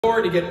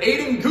To get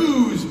Aidan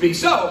Gousby.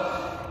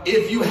 So,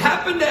 if you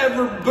happen to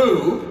ever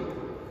boo,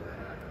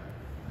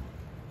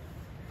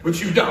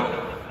 which you don't,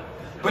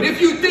 but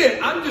if you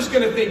did, I'm just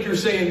going to think you're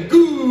saying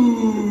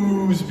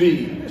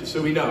Gousby, just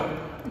so we know.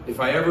 If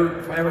I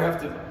ever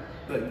have to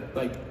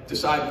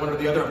decide one or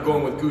the other, I'm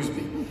going with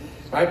Gousby.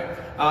 Right?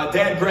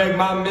 Dad Greg,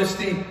 Mom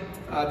Misty.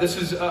 This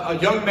is a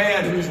young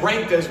man who's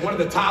ranked as one of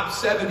the top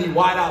 70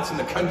 wideouts in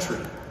the country.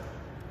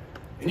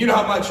 And you know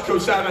how much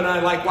Coach Simon and I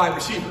like wide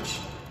receivers.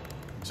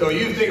 So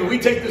you think if we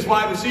take this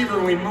wide receiver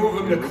and we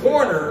move him to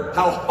corner,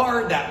 how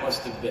hard that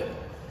must have been,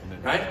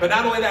 right? But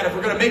not only that, if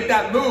we're going to make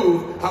that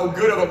move, how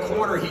good of a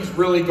corner he's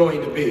really going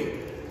to be.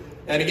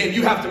 And again,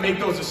 you have to make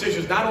those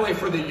decisions not only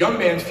for the young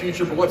man's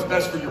future, but what's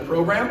best for your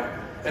program.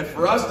 And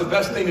for us, the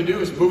best thing to do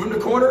is move him to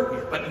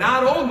corner, but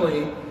not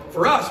only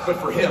for us, but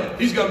for him.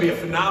 He's going to be a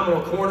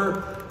phenomenal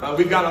corner.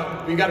 We've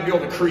got to be able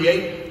to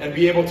create and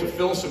be able to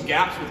fill some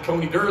gaps with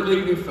Coney Durr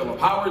leaving, Philip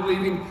Howard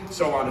leaving,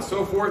 so on and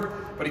so forth.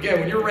 But again,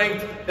 when you're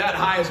ranked that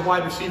high as a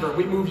wide receiver, and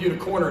we move you to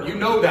corner, and you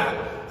know that,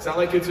 it's not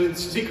like it's a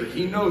secret.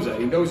 He knows that.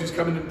 He knows he's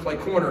coming to play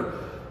corner.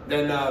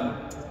 Then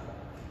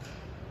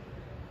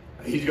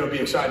he's going to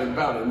be excited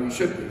about it, and he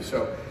should be.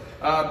 So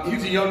he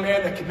was a young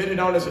man that committed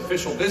on his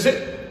official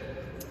visit.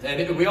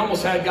 And we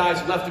almost had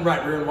guys left and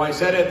right. We were in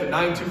Wayzata at the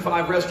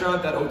 925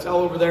 restaurant, that hotel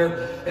over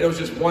there, and it was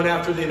just one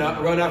after the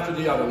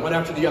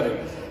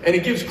other. And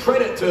it gives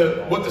credit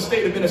to what the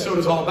state of Minnesota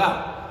is all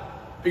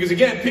about. Because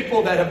again,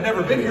 people that have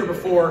never been here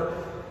before,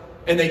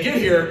 and they get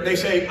here, they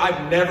say,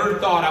 I've never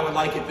thought I would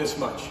like it this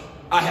much.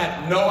 I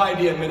had no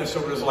idea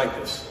Minnesota was like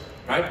this.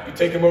 Right? You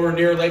take them over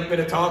near Lake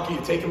Minnetonka,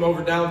 you take them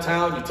over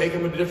downtown, you take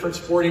them to different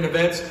sporting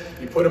events,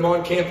 you put them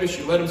on campus,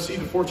 you let them see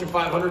the Fortune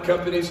 500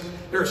 companies.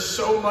 There's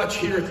so much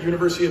here at the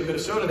University of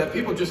Minnesota that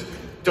people just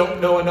don't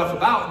know enough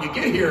about. And you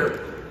get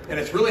here, and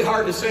it's really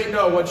hard to say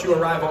no once you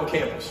arrive on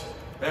campus.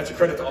 And that's a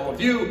credit to all of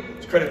you,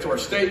 it's a credit to our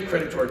state,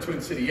 credit to our Twin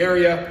City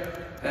area,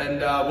 and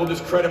we'll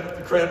just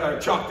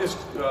chalk this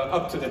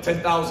up to the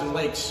 10,000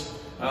 lakes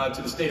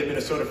to the state of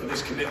Minnesota for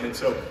this commitment.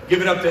 So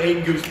give it up to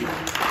Aidan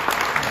Gousby.